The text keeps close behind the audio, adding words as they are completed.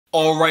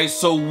Alright,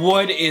 so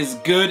what is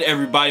good,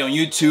 everybody on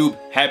YouTube?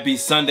 Happy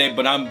Sunday,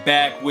 but I'm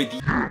back with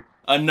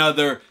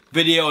another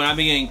video, and I've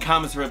been getting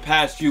comments for the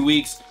past few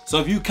weeks.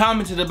 So if you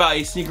commented about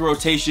a sneaker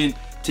rotation,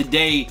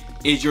 today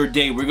is your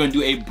day. We're gonna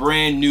do a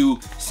brand new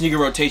sneaker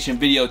rotation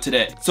video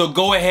today. So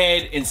go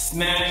ahead and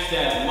smash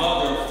that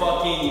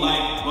motherfucking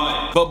like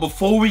button. But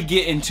before we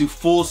get into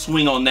full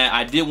swing on that,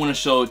 I did want to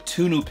show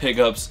two new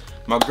pickups.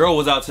 My girl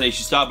was out today.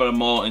 She stopped by the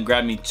mall and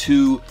grabbed me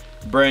two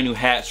brand new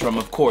hats from,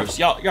 of course,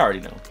 y'all already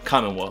know,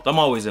 Commonwealth. I'm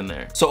always in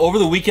there. So over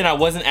the weekend, I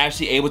wasn't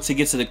actually able to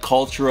get to the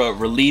Cultura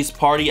release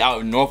party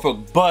out in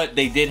Norfolk, but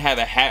they did have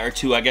a hat or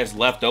two, I guess,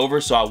 left over,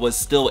 so I was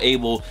still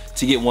able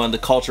to get one of the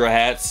Cultura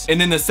hats.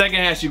 And then the second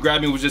hat she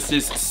grabbed me was just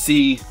this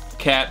C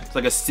cap. It's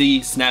like a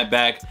C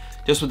snapback,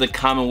 just with the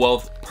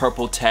Commonwealth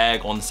purple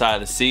tag on the side of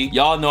the C.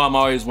 Y'all know I'm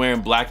always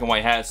wearing black and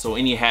white hats, so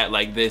any hat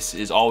like this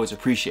is always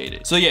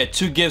appreciated. So yeah,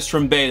 two gifts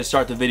from Bay to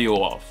start the video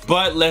off.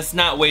 But let's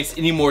not waste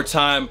any more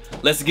time.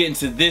 Let's get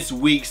into this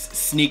week's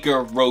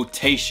sneaker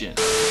rotation.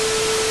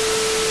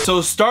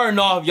 So starting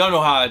off, y'all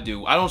know how I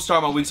do. I don't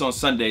start my weeks on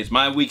Sundays.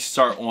 My weeks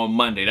start on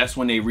Monday. That's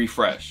when they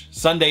refresh.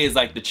 Sunday is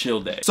like the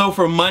chill day. So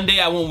for Monday,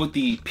 I went with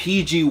the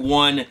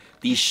PG1,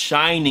 the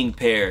Shining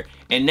pair.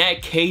 And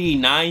that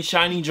KD9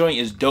 Shining joint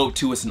is dope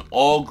too. It's an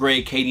all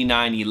gray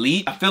KD9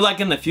 Elite. I feel like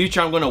in the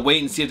future, I'm gonna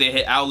wait and see if they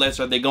hit outlets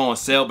or if they go on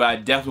sale, but I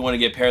definitely wanna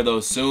get a pair of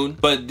those soon.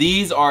 But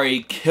these are a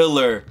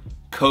killer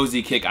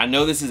cozy kick. I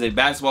know this is a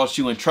basketball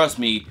shoe, and trust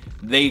me,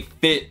 they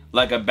fit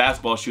like a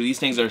basketball shoe. These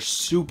things are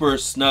super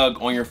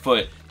snug on your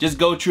foot. Just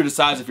go true to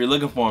size if you're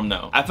looking for them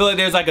though. I feel like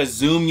there's like a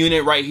zoom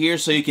unit right here,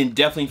 so you can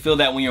definitely feel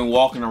that when you're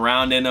walking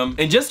around in them.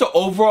 And just the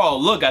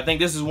overall look, I think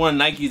this is one of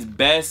Nike's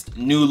best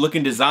new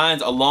looking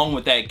designs, along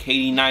with that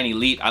KD9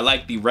 Elite. I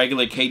like the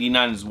regular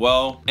KD9 as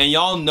well. And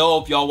y'all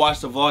know, if y'all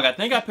watched the vlog, I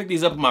think I picked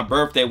these up on my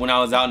birthday when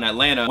I was out in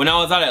Atlanta. When I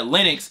was out at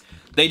Lenox,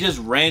 they just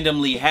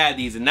randomly had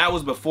these, and that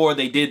was before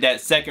they did that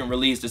second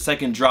release, the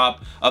second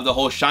drop of the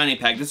whole Shining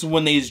pack. This is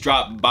when these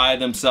dropped by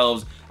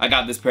themselves. I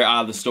got this pair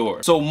out of the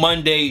store. So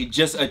Monday,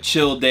 just a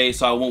chill day,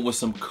 so I went with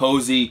some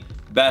cozy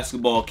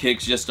basketball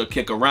kicks just to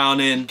kick around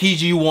in.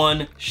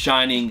 PG1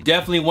 Shining,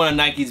 definitely one of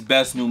Nike's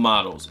best new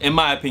models, in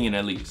my opinion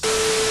at least.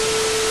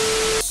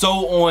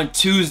 So on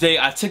Tuesday,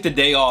 I took the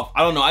day off.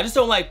 I don't know, I just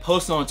don't like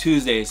posting on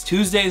Tuesdays.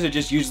 Tuesdays are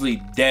just usually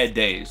dead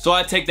days. So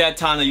I take that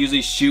time to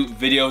usually shoot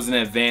videos in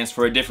advance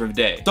for a different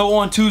day. So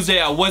on Tuesday,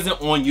 I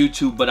wasn't on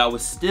YouTube, but I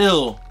was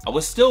still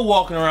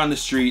walking around the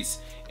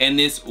streets in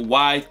this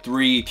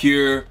Y3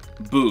 Pure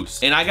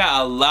Boost. And I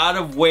got a lot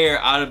of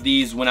wear out of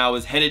these when I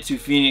was headed to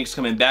Phoenix,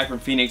 coming back from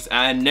Phoenix.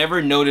 I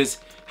never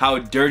noticed how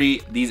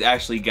dirty these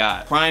actually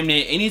got. Prime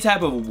knit, any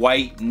type of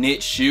white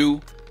knit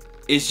shoe,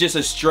 it's just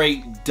a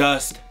straight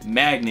dust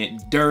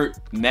magnet, dirt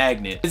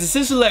magnet. It's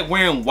essentially like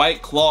wearing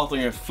white cloth on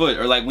your foot,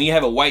 or like when you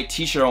have a white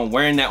t-shirt on,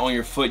 wearing that on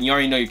your foot and you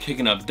already know you're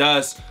kicking up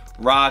dust,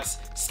 rocks,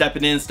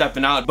 stepping in,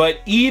 stepping out. But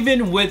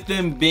even with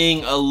them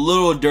being a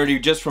little dirty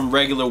just from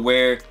regular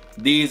wear,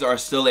 these are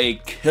still a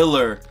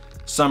killer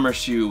summer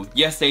shoe.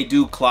 Yes, they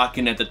do clock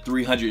in at the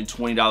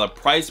 $320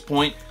 price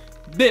point.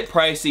 Bit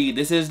pricey.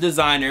 This is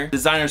designer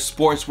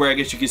sportswear, I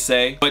guess you could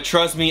say, but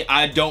trust me,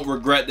 I don't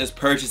regret this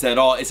purchase at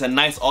all. It's a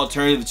nice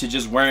alternative to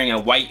just wearing a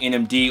white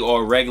NMD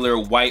or a regular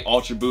white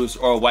Ultra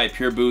Boost or a white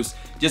Pure Boost.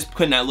 Just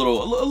putting that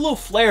little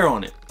flair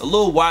on it, a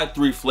little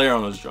Y3 flair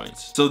on those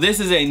joints. So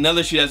this is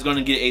another shoe that's going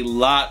to get a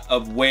lot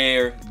of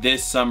wear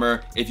this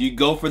summer. If you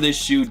go for this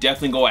shoe,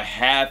 definitely go a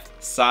half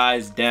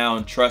size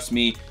down. Trust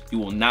me, you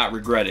will not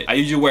regret it. I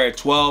usually wear a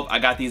 12. I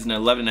got these in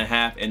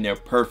 11.5 and they're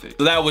perfect.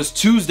 So that was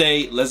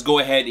Tuesday. Let's go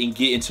ahead and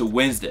get into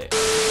Wednesday.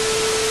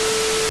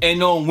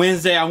 And on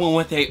Wednesday, I went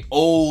with a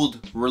old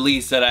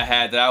release that I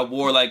had that I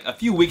wore like a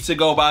few weeks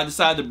ago, but I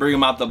decided to bring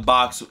them out the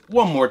box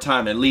one more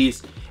time at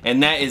least.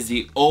 And that is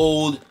the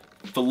old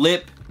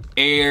Flip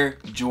Air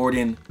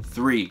Jordan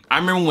 3. I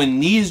remember when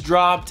these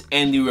dropped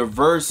and the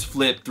reverse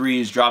Flip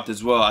 3s dropped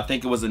as well. I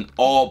think it was an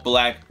all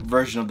black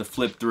version of the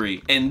Flip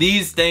 3. And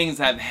these things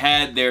have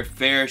had their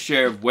fair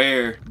share of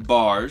wear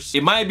bars.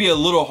 It might be a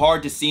little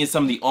hard to see in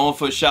some of the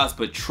on-foot shots,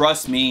 but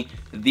trust me,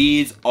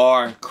 these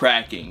are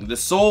cracking. The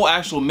sole,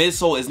 actual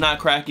midsole is not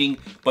cracking,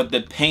 but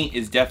the paint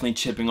is definitely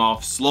chipping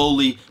off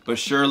slowly but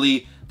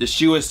surely. The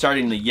shoe is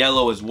starting to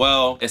yellow as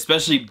well,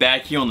 especially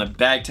back here on the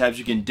back tabs.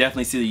 You can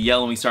definitely see the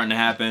yellowing starting to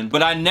happen.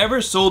 But I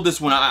never sold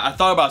this one. I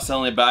thought about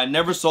selling it, but I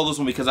never sold this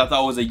one because I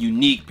thought it was a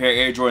unique pair of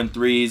Air Jordan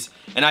 3s.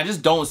 And I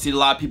just don't see a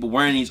lot of people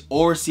wearing these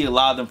or see a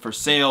lot of them for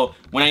sale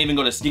when I even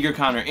go to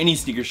SneakerCon or any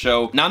sneaker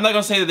show. Now, I'm not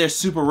gonna say that they're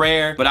super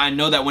rare, but I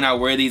know that when I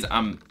wear these,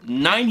 I'm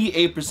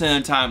 98%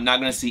 of the time not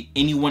gonna see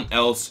anyone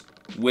else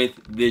with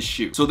this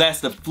shoe. So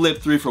that's the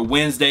Flip 3 for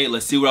Wednesday.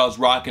 Let's see what I was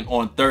rocking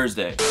on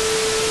Thursday.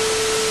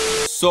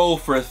 So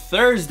for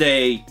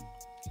Thursday,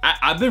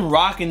 I've been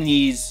rocking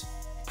these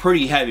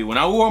pretty heavy. When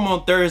I wore them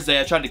on Thursday,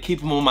 I tried to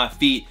keep them on my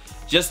feet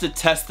just to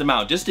test them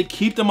out, just to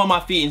keep them on my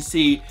feet and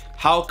see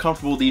how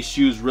comfortable these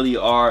shoes really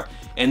are.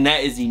 And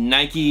that is the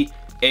Nike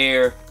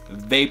Air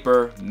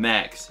Vapor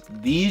Max.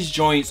 These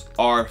joints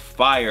are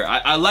fire.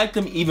 I like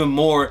them even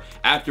more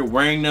after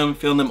wearing them,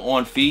 feeling them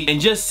on feet,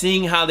 and just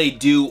seeing how they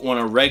do on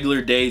a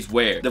regular day's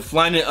wear. The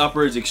Flyknit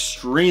upper is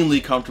extremely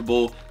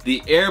comfortable.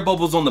 The air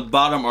bubbles on the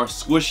bottom are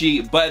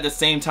squishy, but at the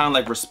same time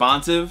like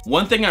responsive.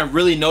 One thing I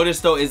really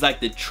noticed though is like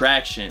the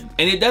traction.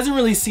 And it doesn't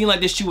really seem like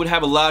this shoe would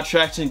have a lot of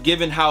traction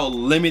given how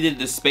limited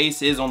the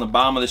space is on the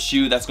bottom of the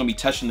shoe that's gonna be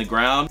touching the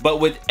ground. But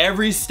with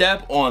every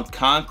step on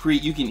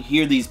concrete, you can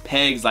hear these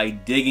pegs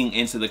like digging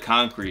into the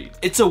concrete.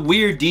 It's a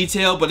weird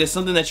detail, but it's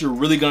something that you're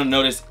really gonna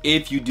notice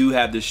if you do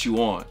have this shoe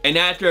on. And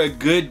after a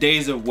good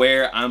days of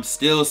wear, I'm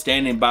still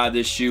standing by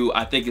this shoe.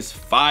 I think it's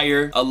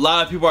fire. A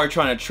lot of people are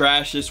trying to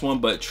trash this one,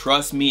 but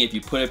trust me, if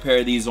you put a pair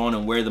of these on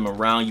and wear them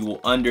around, you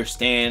will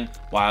understand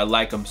why I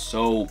like them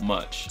so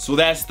much. So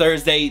that's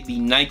Thursday, the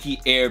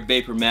Nike Air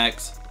Vapor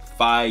Max,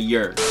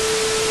 fire.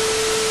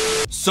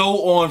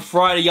 So on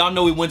Friday, y'all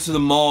know we went to the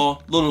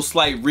mall, little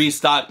slight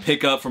restock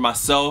pickup for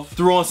myself.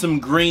 Threw on some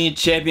green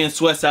Champion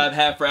sweats I've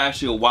had for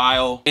actually a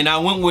while. And I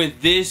went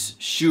with this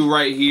shoe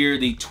right here,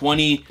 the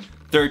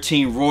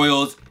 2013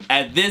 Royals.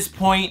 At this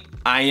point,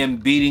 I am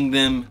beating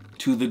them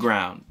to the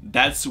ground.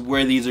 That's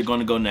where these are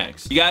gonna go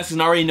next. You guys can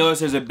already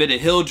notice there's a bit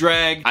of heel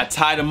drag. I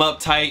tied them up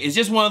tight. It's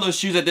just one of those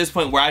shoes at this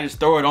point where I just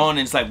throw it on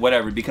and it's like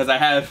whatever, because I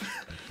have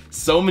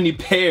so many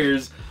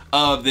pairs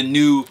of the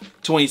new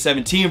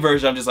 2017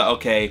 version. I'm just like,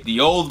 okay, the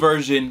old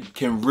version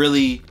can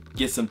really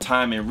get some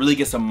time and really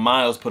get some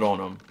miles put on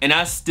them. And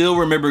I still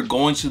remember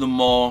going to the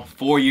mall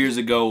 4 years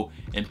ago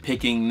and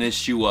picking this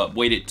shoe up.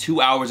 Waited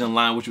 2 hours in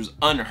line, which was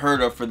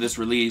unheard of for this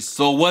release.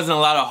 So it wasn't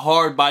a lot of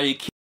hard body.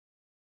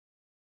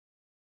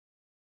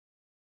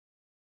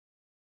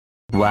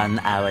 1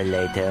 hour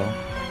later.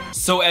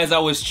 So as I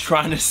was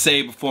trying to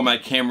say before my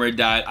camera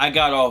died, I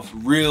got off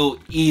real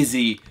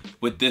easy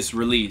with this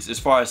release as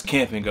far as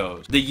camping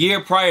goes. The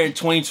year prior in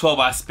 2012,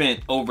 I spent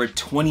over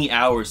 20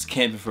 hours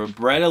camping for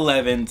Bred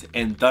 11s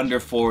and Thunder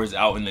 4s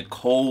out in the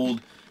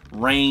cold,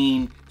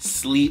 rain,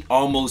 sleet,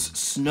 almost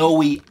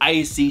snowy,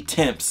 icy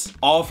temps.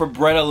 All for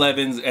Bred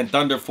 11s and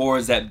Thunder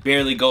 4s that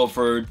barely go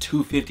for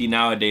 $250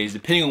 nowadays,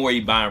 depending on where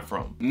you buy them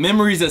from.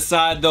 Memories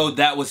aside though,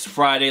 that was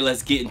Friday.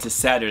 Let's get into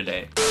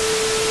Saturday.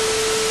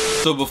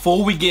 So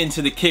before we get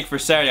into the kick for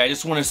Saturday, I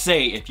just want to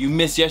say, if you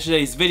missed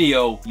yesterday's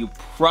video, you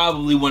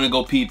probably want to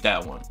go peep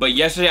that one. But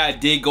yesterday I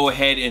did go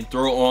ahead and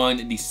throw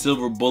on the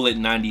Silver Bullet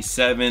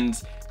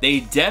 97s.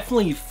 They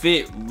definitely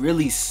fit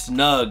really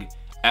snug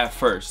at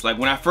first. Like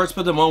when I first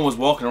put them on, was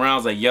walking around, I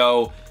was like,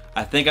 yo,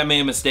 I think I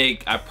made a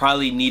mistake. I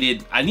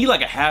need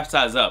like a half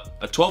size up.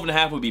 A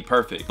 12.5 would be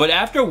perfect. But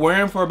after wearing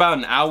them for about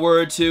an hour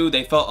or two,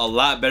 they felt a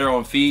lot better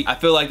on feet. I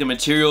feel like the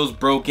materials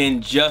broke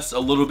in just a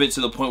little bit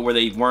to the point where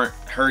they weren't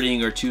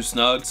hurting or too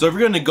snug. So if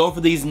you're gonna go for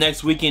these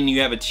next weekend and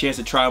you have a chance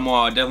to try them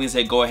on, I'll definitely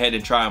say go ahead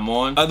and try them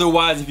on.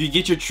 Otherwise, if you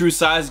get your true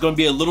size, it's gonna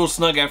be a little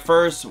snug at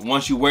first.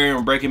 Once you wear them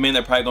and break them in,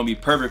 they're probably gonna be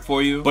perfect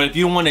for you. But if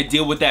you don't wanna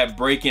deal with that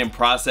break-in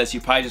process,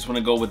 you probably just wanna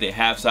go with it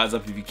half size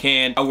up if you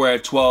can. I wear a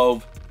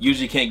 12.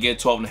 Usually can't get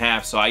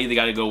 12.5, so I either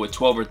gotta go with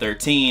 12 or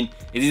 13.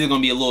 It's either gonna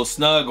be a little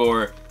snug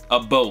or a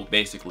boat,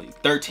 basically.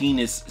 13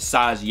 is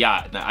size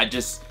yacht. Now,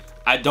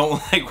 I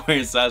don't like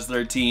wearing size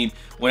 13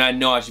 when I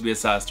know I should be a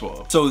size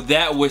 12. So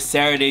that was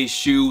Saturday's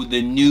shoe,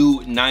 the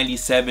new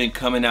 97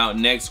 coming out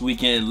next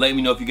weekend. Let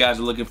me know if you guys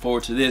are looking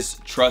forward to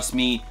this. Trust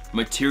me,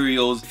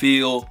 materials,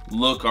 feel,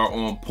 look are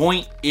on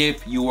point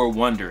if you were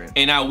wondering.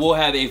 And I will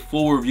have a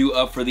full review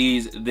up for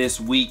these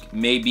this week.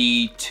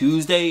 Maybe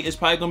Tuesday is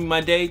probably gonna be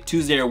my day.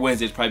 Tuesday or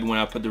Wednesday is probably when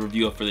I put the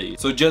review up for these.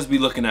 So just be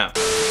looking out.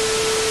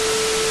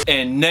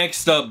 And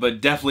next up,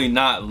 but definitely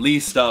not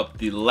least up,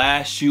 the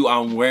last shoe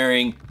I'm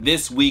wearing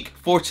this week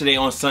for today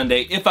on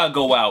Sunday if I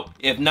go out.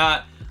 If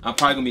not, I'm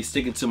probably gonna be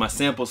sticking to my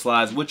sample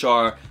slides, which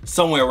are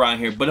somewhere around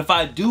here. But if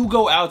I do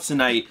go out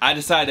tonight, I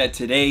decided that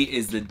today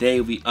is the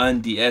day we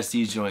un-DS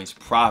these joints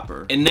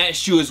proper. And that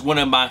shoe is one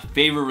of my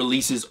favorite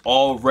releases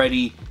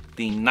already,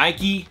 the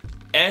Nike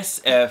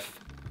SF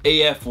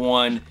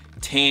AF1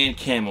 tan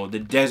camo, the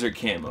desert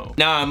camo.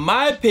 Now in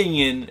my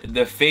opinion,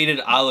 the faded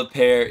olive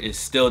pear is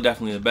still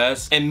definitely the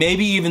best, and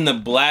maybe even the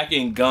black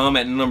and gum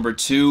at number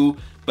 2.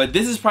 But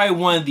this is probably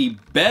one of the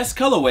best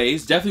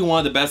colorways, definitely one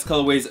of the best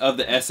colorways of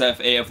the SF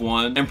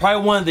AF1, and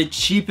probably one of the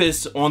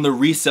cheapest on the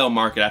resale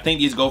market. I think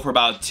these go for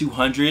about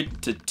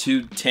 200 to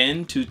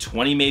 210,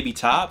 220 maybe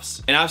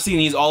tops. And I've seen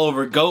these all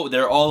over GOAT,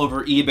 they're all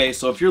over eBay.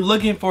 So if you're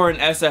looking for an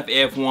SF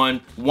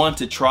AF1 one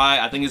to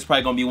try, I think it's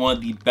probably gonna be one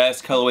of the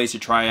best colorways to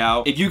try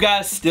out. If you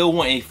guys still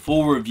want a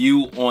full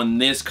review on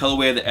this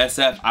colorway of the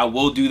SF, I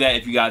will do that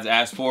if you guys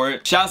ask for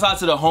it. Shouts out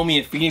to the homie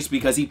in Phoenix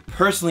because he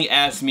personally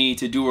asked me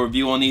to do a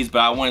review on these, but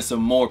I wanted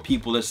some more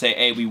people to say,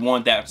 hey, we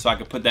want that, so I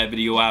could put that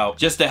video out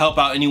just to help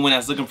out anyone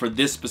that's looking for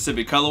this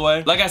specific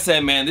colorway. Like I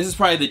said, man, this is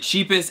probably the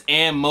cheapest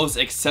and most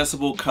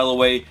accessible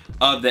colorway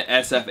of the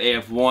SF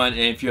AF1, and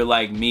if you're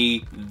like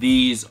me,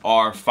 these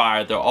are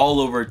fire. They're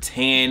all over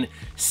tan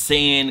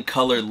sand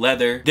colored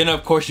leather. Then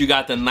of course you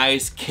got the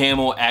nice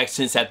camel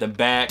accents at the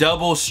back,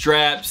 double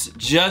straps,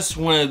 just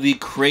one of the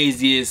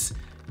craziest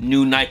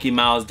new Nike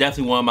Miles.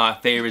 Definitely one of my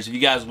favorites. If you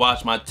guys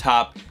watch my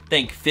top, I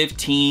think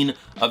 15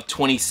 of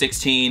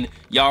 2016,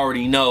 y'all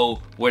already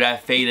know where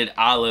that faded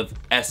olive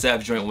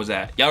SF joint was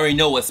at. Y'all already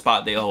know what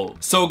spot they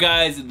hold. So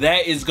guys,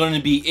 that is going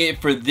to be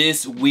it for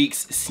this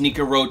week's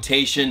sneaker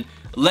rotation.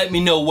 Let me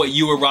know what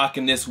you were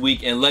rocking this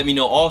week, and let me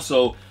know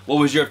also what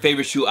was your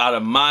favorite shoe out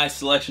of my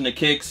selection of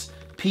kicks.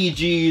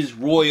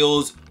 PGs,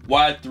 Royals,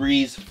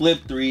 Y3s, Flip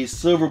 3s,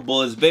 Silver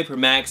Bullets, Vapor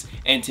Max,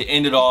 and to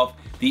end it off,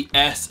 the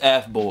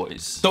SF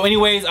boys. So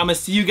anyways, I'm gonna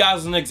see you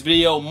guys in the next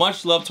video.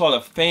 Much love to all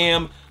the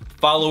fam,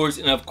 followers,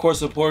 and of course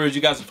supporters.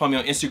 You guys can follow me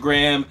on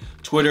Instagram,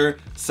 Twitter,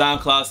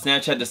 SoundCloud,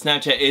 Snapchat. The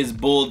Snapchat is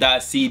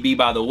bull.cb,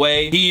 by the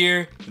way.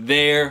 Here,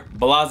 there,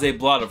 Blase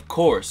Blot, of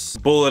course.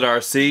 Bullet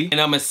RC.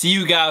 And I'm gonna see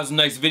you guys in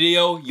the next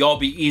video. Y'all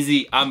be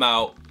easy. I'm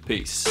out.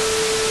 Peace.